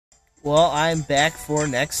Well, I'm back for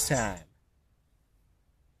next time.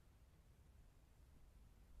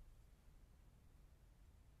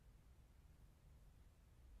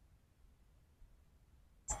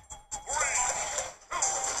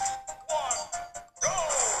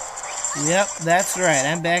 Yep, that's right.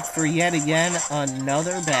 I'm back for yet again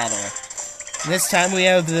another battle. This time we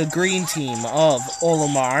have the green team of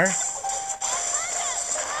Olimar.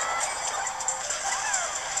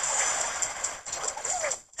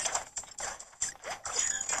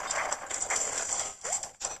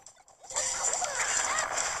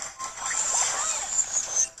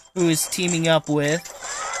 Who is teaming up with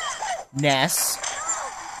Ness,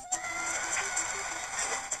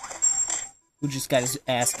 who just got his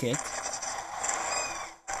ass kicked.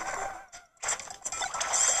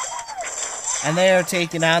 And they are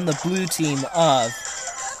taking on the blue team of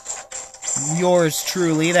yours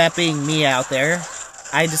truly, that being me out there.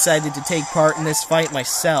 I decided to take part in this fight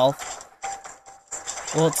myself.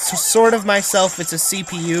 Well, it's sort of myself, it's a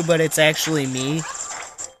CPU, but it's actually me.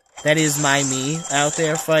 That is my me out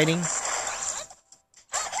there fighting.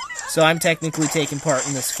 So I'm technically taking part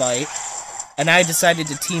in this fight. And I decided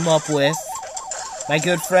to team up with my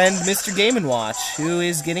good friend, Mr. Game & Watch, who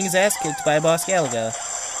is getting his ass kicked by Boss Galaga.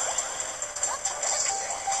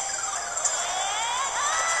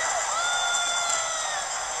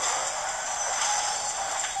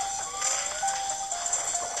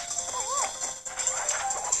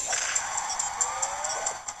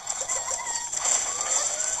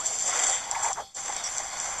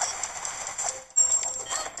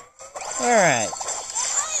 Alright.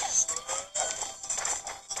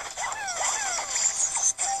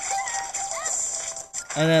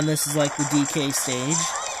 And then this is like the DK stage.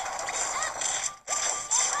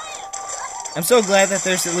 I'm so glad that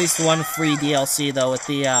there's at least one free DLC though with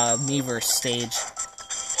the Miiverse stage.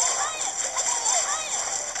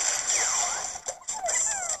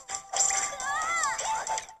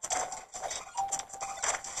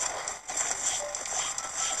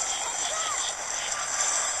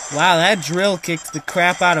 Wow, that drill kicked the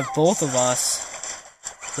crap out of both of us.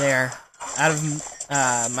 There. Out of me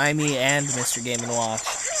and Mr. Game & Watch.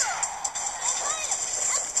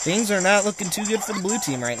 Things are not looking too good for the blue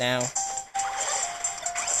team right now.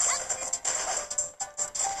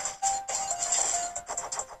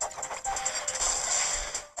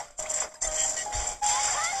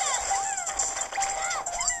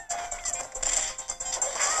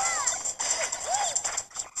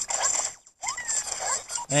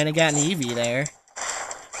 And it got an Eevee there.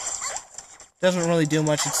 Doesn't really do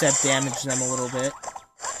much except damage them a little bit.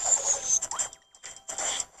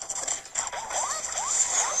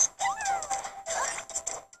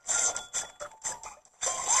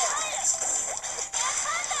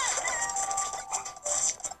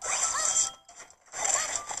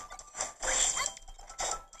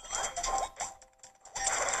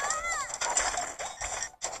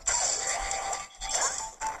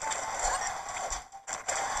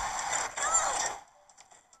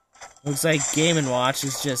 Looks like Game & Watch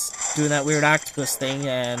is just doing that weird octopus thing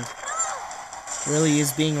and really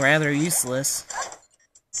is being rather useless.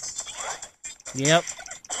 Yep.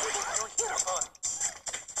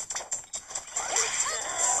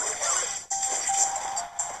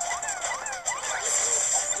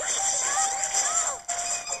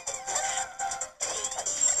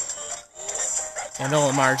 And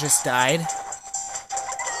Olimar just died.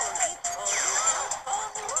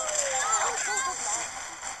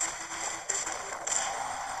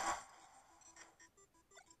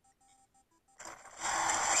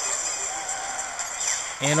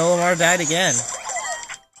 And Olimar died again.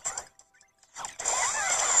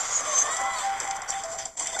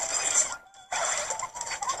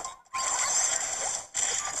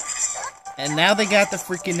 And now they got the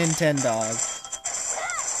freaking Nintendo.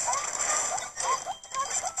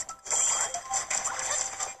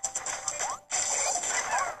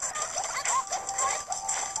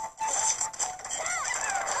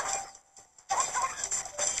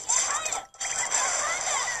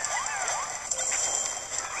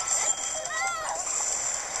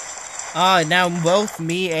 Now both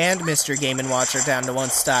me and Mr. Game & Watch are down to 1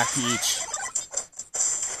 stock each.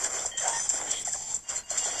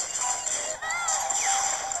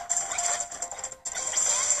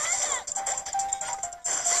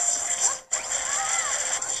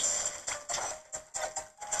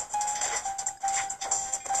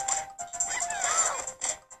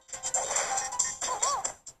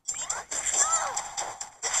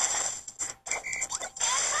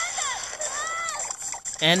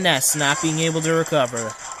 And Ness not being able to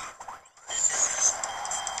recover.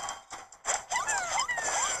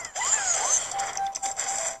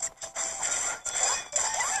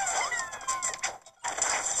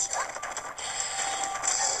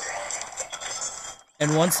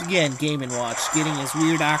 And once again, Game & Watch getting his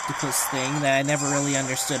weird octopus thing that I never really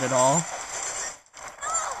understood at all.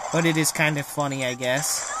 But it is kind of funny, I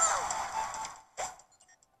guess.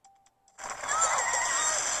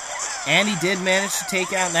 And he did manage to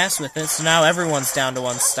take out Ness with it, so now everyone's down to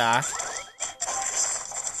 1 stock.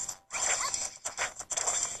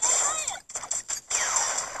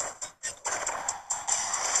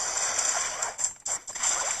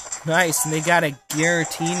 Nice, and they got a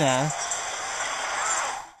Giratina.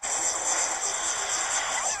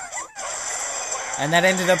 And that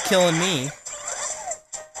ended up killing me.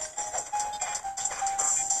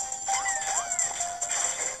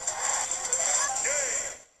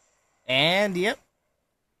 And, yep.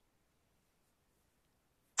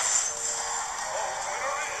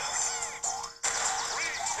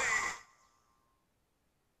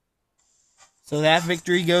 So that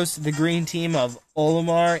victory goes to the green team of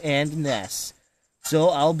Olimar and Ness. So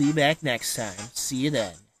I'll be back next time. See you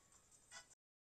then.